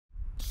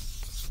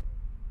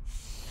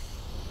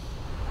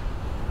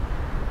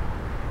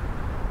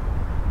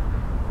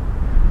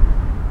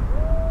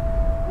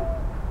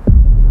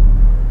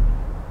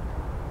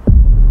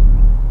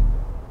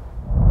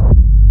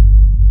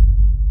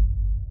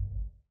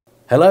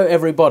Hello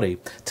everybody,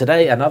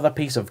 today another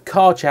piece of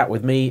car chat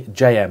with me,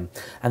 JayEmm,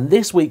 and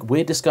this week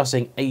we're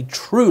discussing a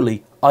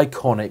truly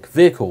iconic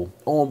vehicle,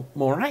 or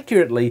more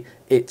accurately,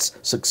 its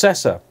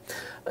successor.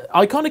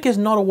 Iconic is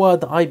not a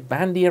word that I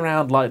bandy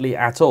around lightly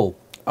at all.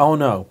 Oh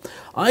no,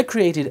 I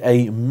created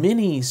a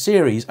mini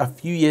series a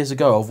few years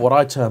ago of what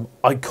I term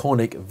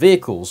iconic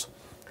vehicles.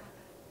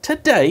 To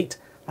date,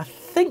 I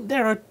think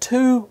there are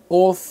 2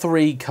 or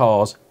 3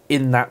 cars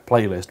in that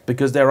playlist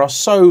because there are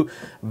so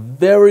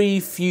very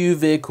few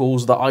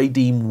vehicles that I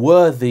deem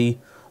worthy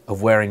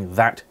of wearing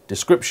that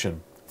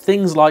description.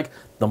 Things like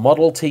the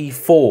Model T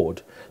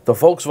Ford, the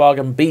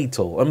Volkswagen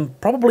Beetle, and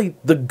probably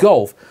the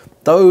Golf.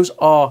 Those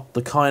are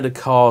the kind of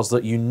cars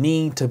that you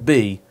need to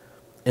be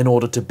in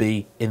order to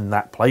be in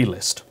that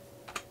playlist.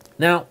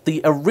 Now,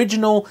 the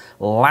original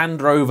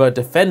Land Rover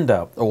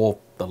Defender, or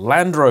the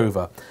Land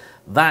Rover,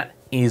 that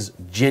is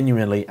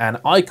genuinely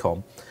an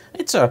icon.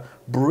 It's a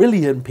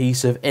brilliant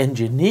piece of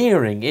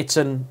engineering. It's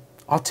an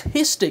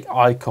artistic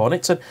icon.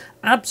 It's an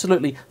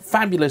absolutely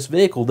fabulous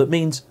vehicle that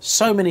means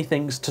so many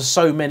things to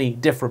so many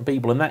different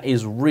people, and that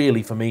is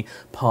really, for me,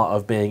 part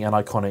of being an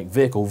iconic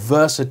vehicle.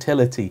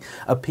 Versatility,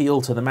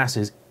 appeal to the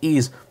masses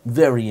is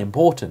very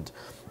important.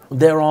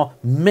 There are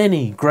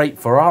many great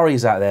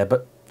Ferraris out there,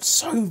 but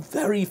so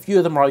very few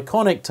of them are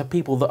iconic to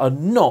people that are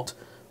not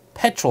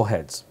petrol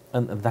heads,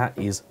 and that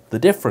is the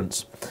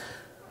difference.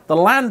 The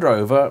Land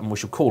Rover, and we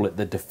should call it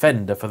the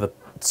Defender for the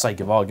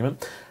sake of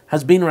argument,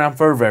 has been around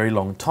for a very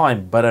long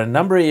time, but a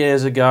number of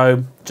years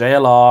ago,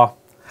 JLR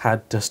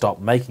had to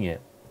stop making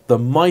it. The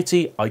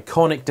mighty,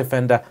 iconic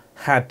Defender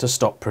had to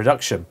stop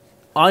production.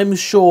 I'm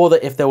sure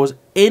that if there was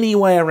any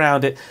way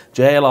around it,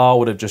 JLR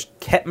would have just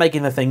kept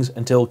making the things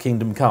until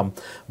Kingdom Come.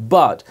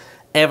 But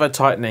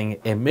ever-tightening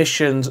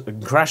emissions,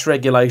 crash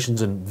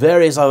regulations, and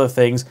various other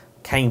things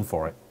came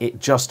for it. It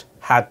just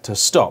had to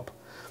stop.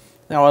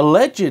 Now,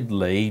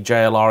 allegedly,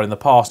 JLR in the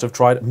past have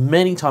tried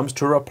many times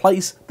to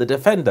replace the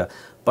Defender,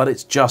 but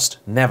it's just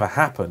never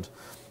happened.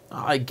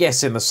 I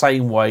guess in the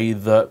same way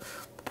that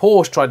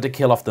Porsche tried to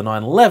kill off the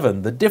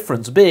 911, the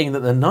difference being that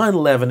the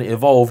 911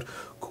 evolved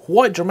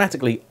quite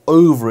dramatically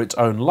over its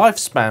own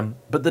lifespan,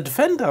 but the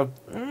Defender,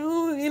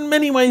 in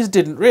many ways,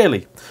 didn't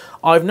really.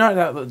 I've no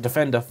doubt that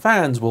Defender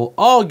fans will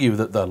argue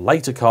that the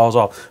later cars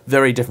are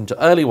very different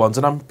to early ones,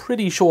 and I'm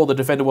pretty sure the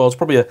Defender world's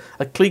probably a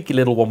cliquey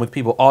little one with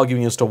people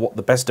arguing as to what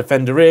the best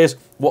Defender is,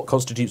 what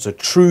constitutes a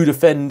true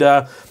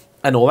Defender,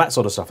 and all that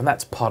sort of stuff, and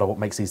that's part of what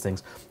makes these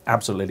things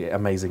absolutely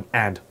amazing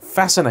and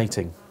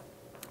fascinating.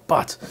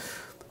 But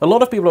a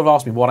lot of people have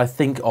asked me what I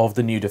think of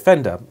the new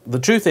Defender. The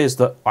truth is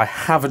that I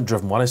haven't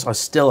driven one, I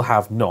still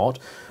have not.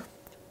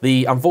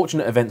 The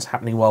unfortunate events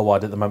happening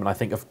worldwide at the moment, I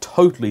think, have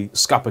totally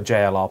scuppered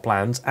JLR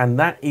plans, and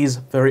that is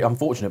very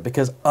unfortunate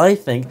because I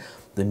think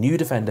the new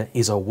Defender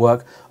is a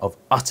work of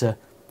utter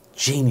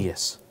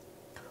genius.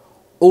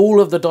 All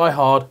of the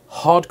die-hard,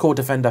 hardcore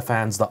Defender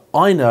fans that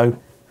I know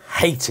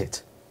hate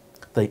it.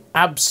 They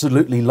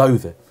absolutely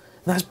loathe it.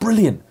 And that's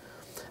brilliant.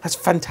 That's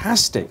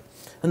fantastic.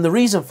 And the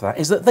reason for that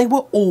is that they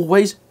were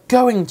always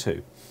going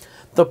to.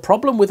 The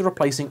problem with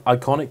replacing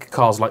iconic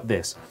cars like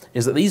this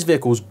is that these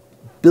vehicles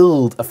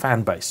build a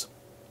fan base.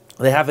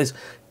 They have this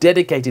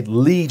dedicated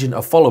legion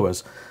of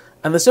followers,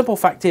 and the simple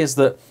fact is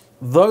that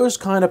those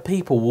kind of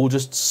people will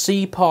just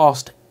see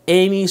past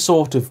any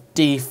sort of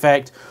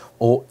defect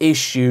or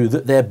issue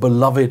that their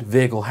beloved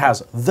vehicle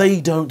has.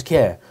 They don't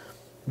care.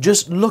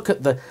 Just look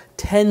at the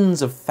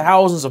tens of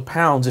thousands of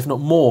pounds, if not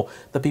more,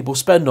 that people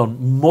spend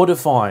on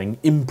modifying,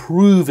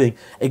 improving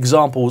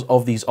examples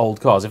of these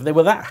old cars. If they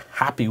were that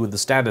happy with the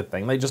standard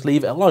thing, they just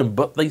leave it alone,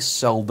 but they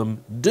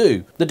seldom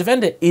do. The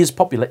Defender is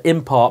popular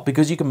in part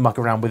because you can muck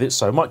around with it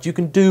so much. You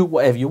can do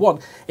whatever you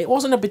want. It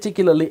wasn't a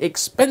particularly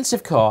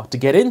expensive car to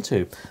get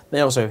into.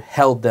 They also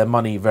held their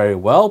money very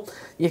well.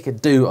 You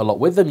could do a lot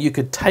with them. You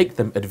could take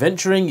them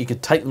adventuring. You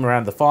could take them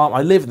around the farm.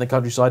 I live in the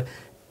countryside.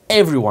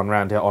 Everyone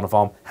around here on a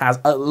farm has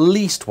at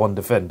least one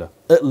Defender,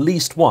 at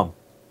least one.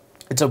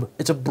 It's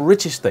a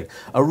British thing,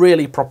 a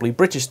really properly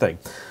British thing.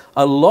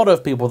 A lot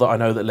of people that I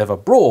know that live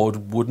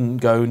abroad wouldn't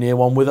go near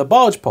one with a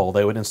barge pole.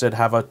 They would instead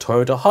have a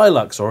Toyota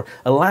Hilux or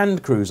a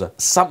Land Cruiser,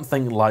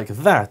 something like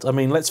that. I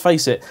mean, let's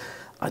face it,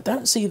 I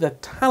don't see the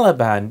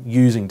Taliban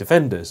using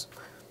Defenders.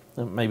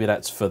 Maybe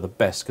that's for the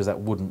best, because that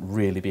wouldn't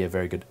really be a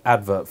very good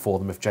advert for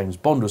them if James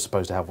Bond was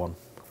supposed to have one.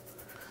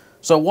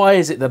 So why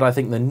is it that I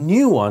think the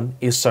new one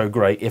is so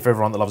great if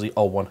everyone that loves the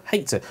old one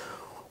hates it?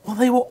 Well,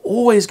 they were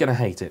always going to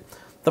hate it.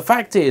 The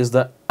fact is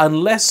that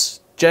unless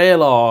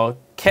JLR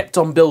kept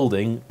on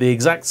building the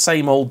exact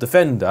same old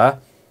Defender,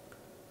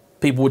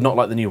 people would not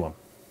like the new one.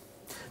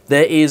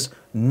 There is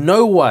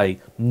no way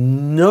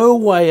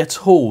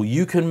at all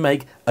you can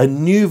make a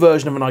new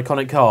version of an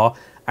iconic car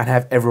and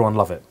have everyone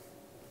love it.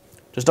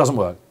 Just doesn't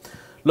work.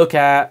 Look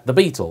at the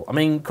Beetle. I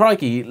mean,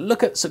 crikey,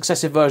 look at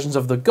successive versions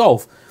of the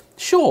Golf.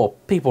 Sure,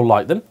 people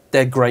like them.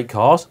 They're great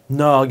cars.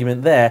 No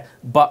argument there.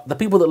 But the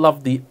people that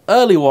love the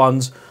early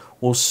ones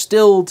will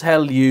still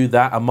tell you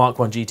that a Mark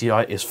 1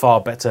 GTI is far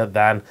better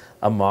than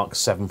a Mark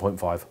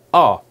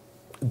 7.5R.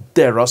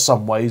 There are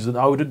some ways that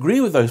I would agree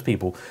with those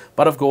people.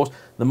 But of course,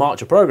 the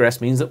march of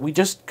progress means that we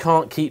just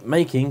can't keep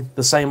making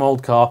the same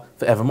old car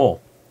forevermore.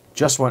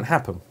 Just won't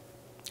happen.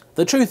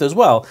 The truth as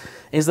well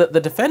is that the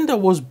Defender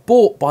was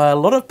bought by a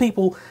lot of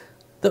people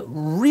that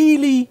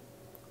really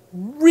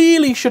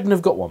shouldn't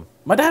have got one.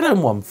 My dad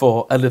owned one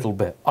for a little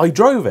bit. I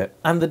drove it,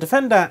 and the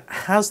Defender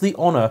has the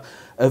honour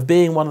of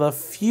being one of the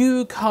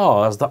few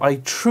cars that I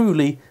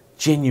truly,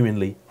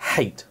 genuinely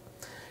hate.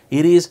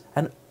 It is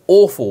an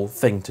awful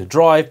thing to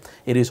drive.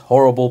 It is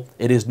horrible.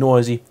 It is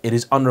noisy. It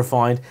is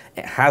unrefined.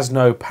 It has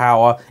no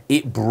power.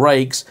 It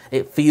brakes.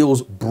 It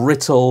feels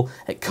brittle.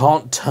 It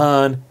can't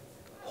turn.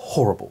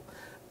 Horrible.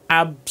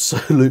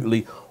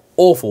 Absolutely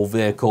awful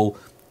vehicle.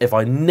 If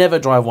I never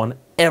drive one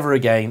ever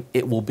again,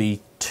 it will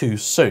be too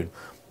soon.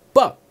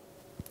 But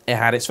it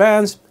had its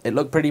fans, it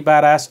looked pretty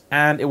badass,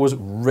 and it was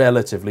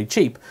relatively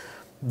cheap.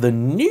 The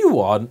new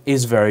one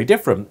is very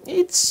different.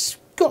 It's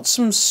got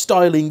some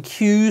styling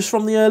cues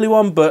from the early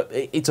one, but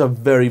it's a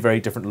very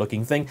different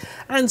looking thing,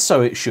 and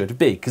so it should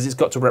be, because it's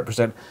got to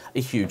represent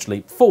a huge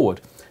leap forward.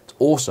 It's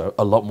also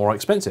a lot more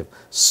expensive.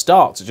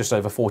 Starts at just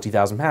over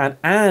 £40,000,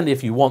 and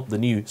if you want the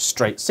new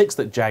straight six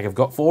that Jag have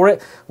got for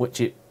it,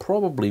 which it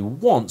probably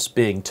wants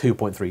being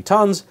 2.3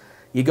 tonnes,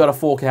 you got to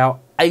fork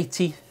out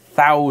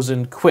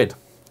 80,000 quid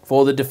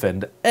for the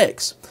Defender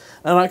X.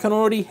 And I can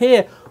already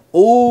hear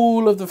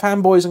all of the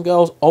fanboys and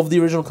girls of the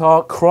original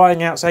car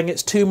crying out, saying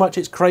it's too much,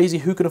 it's crazy,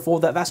 who can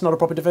afford that, that's not a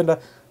proper Defender.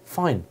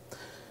 Fine.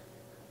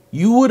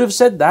 You would have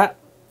said that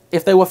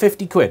if they were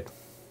 50 quid.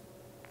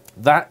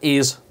 That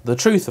is the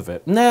truth of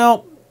it.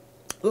 Now,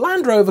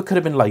 Land Rover could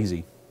have been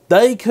lazy.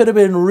 They could have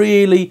been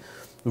really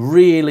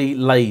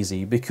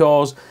lazy,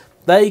 because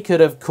they could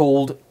have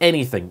called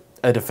anything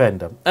a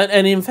Defender.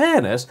 And in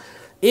fairness,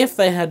 if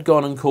they had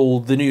gone and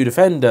called the new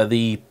Defender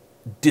the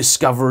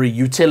Discovery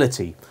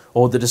Utility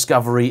or the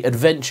Discovery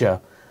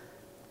Adventure,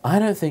 I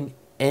don't think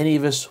any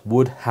of us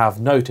would have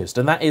noticed.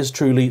 And that is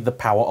truly the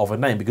power of a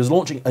name, because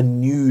launching a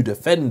new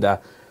Defender,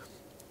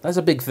 that's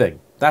a big thing.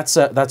 That's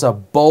a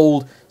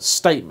bold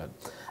statement.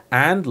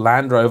 And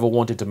Land Rover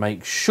wanted to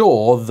make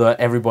sure that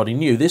everybody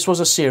knew this was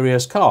a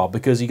serious car,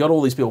 because you got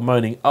all these people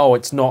moaning, oh,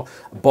 it's not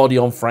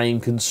body-on-frame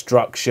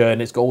construction,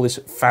 it's got all this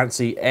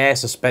fancy air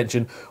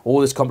suspension,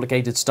 all this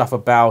complicated stuff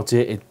about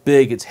it, it's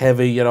big, it's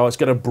heavy, you know, it's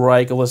going to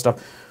break, all this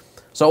stuff.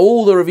 So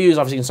all the reviews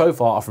I've seen so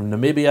far are from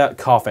Namibia.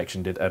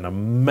 Carfection did an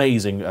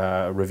amazing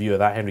review of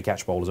that. Henry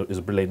Catchpole is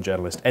a brilliant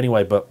journalist.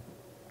 Anyway, but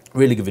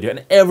really good video,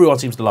 and everyone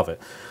seems to love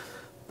it.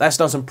 That's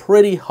done some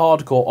pretty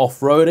hardcore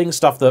off-roading,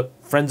 stuff that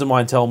friends of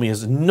mine tell me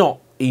is not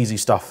easy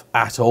stuff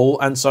at all,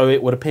 and so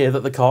it would appear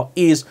that the car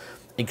is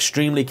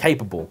extremely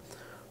capable.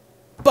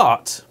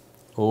 But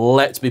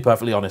let's be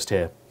perfectly honest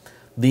here.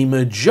 The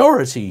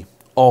majority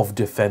of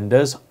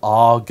Defenders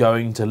are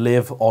going to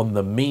live on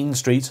the mean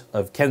streets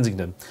of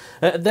Kensington.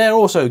 They're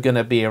also going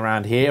to be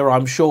around here,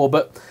 I'm sure,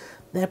 but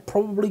they're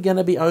probably going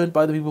to be owned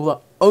by the people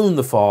that own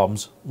the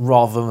farms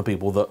rather than the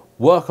people that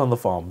work on the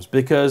farms,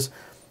 because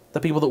the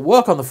people that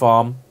work on the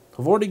farm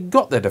have already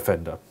got their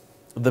Defender.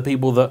 The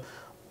people that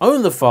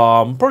own the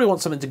farm probably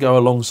want something to go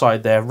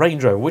alongside their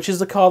Range Rover, which is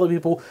the car that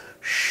people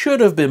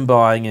should have been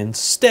buying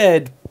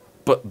instead,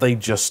 but they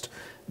just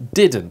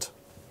didn't.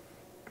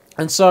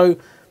 And so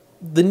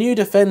the new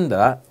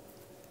Defender,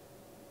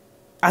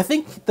 I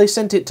think they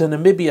sent it to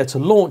Namibia to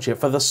launch it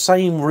for the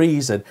same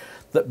reason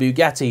that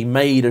Bugatti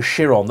made a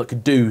Chiron that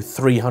could do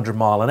 300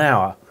 mile an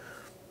hour.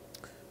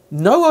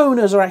 No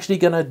owners are actually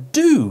going to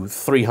do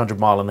 300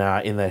 mile an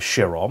hour in their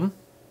Chiron,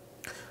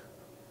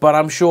 but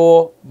I'm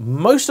sure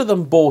most of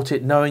them bought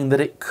it knowing that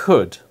it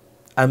could,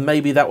 and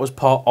maybe that was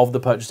part of the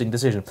purchasing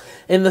decision.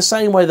 In the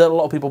same way that a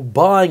lot of people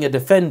buying a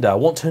Defender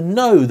want to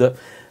know that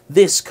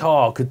this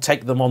car could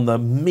take them on the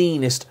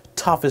meanest,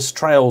 toughest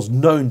trails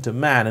known to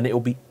man, and it will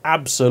be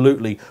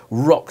absolutely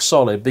rock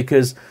solid,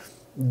 because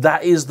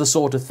that is the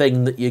sort of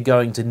thing that you're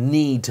going to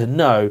need to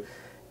know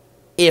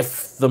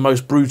if the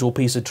most brutal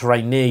piece of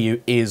terrain near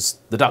you is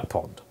the duck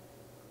pond.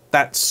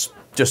 That's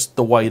just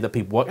the way that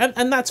people work,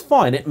 and that's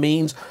fine. It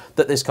means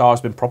that this car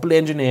has been properly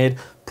engineered,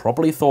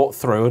 properly thought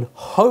through, and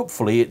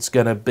hopefully it's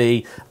going to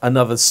be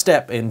another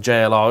step in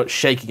JLR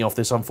shaking off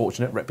this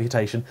unfortunate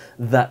reputation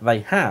that they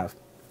have.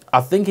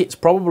 I think it's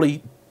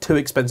probably too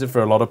expensive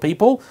for a lot of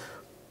people.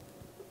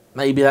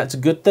 Maybe that's a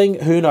good thing,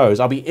 who knows.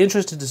 I'll be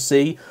interested to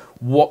see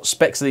what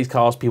specs of these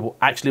cars people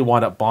actually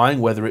wind up buying,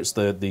 whether it's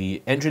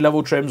the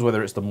entry-level trims,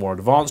 whether it's the more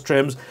advanced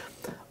trims.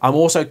 I'm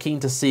also keen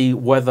to see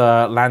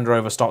whether Land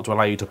Rover start to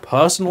allow you to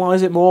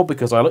personalise it more,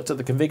 because I looked at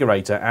the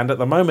configurator, and at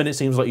the moment it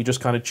seems like you just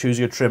kind of choose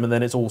your trim and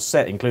then it's all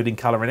set, including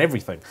colour and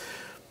everything.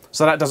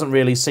 So that doesn't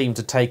really seem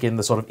to take in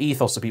the sort of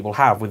ethos that people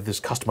have with this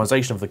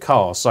customisation of the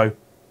car. So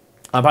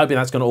I'm hoping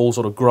that's going to all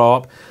sort of grow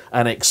up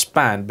and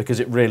expand, because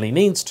it really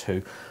needs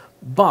to.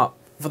 But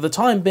for the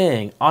time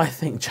being, I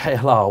think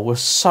JLR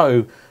was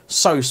so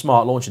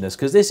smart launching this,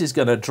 because this is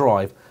going to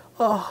drive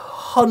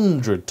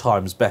 100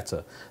 times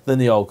better than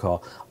the old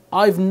car.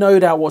 I've no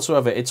doubt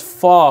whatsoever it's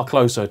far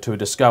closer to a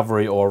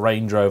Discovery or a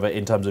Range Rover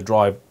in terms of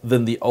drive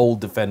than the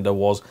old Defender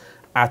was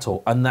at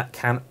all. And that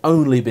can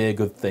only be a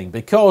good thing,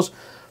 because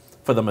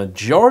for the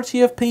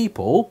majority of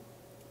people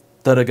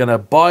that are going to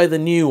buy the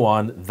new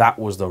one, that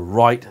was the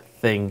right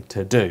thing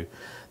to do.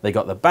 They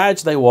got the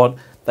badge they want.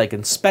 They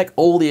can spec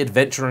all the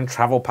adventure and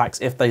travel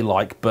packs if they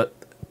like, but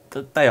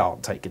they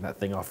aren't taking that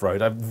thing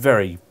off-road.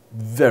 Very,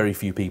 very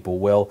few people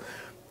will.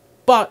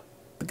 But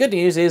the good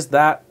news is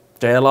that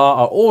JLR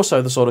are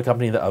also the sort of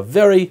company that are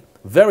very,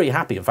 very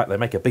happy. In fact, they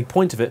make a big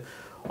point of it,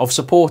 of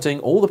supporting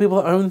all the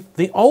people that own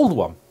the old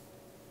one.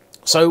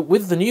 So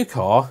with the new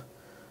car,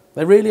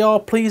 they really are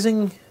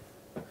pleasing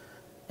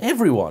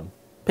everyone.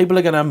 People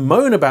are going to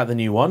moan about the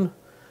new one,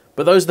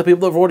 but those are the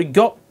people that have already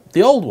got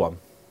the old one.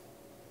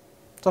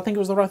 So I think it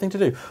was the right thing to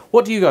do.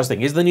 What do you guys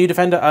think? Is the new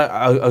Defender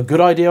a good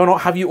idea or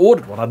not? Have you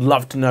ordered one? I'd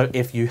love to know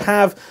if you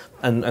have,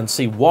 and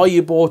see why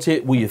you bought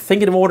it. Were you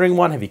thinking of ordering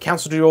one? Have you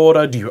cancelled your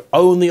order? Do you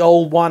own the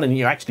old one and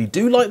you actually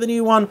do like the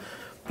new one?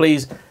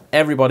 Please,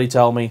 everybody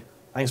tell me.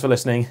 Thanks for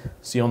listening.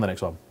 See you on the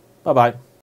next one. Bye-bye.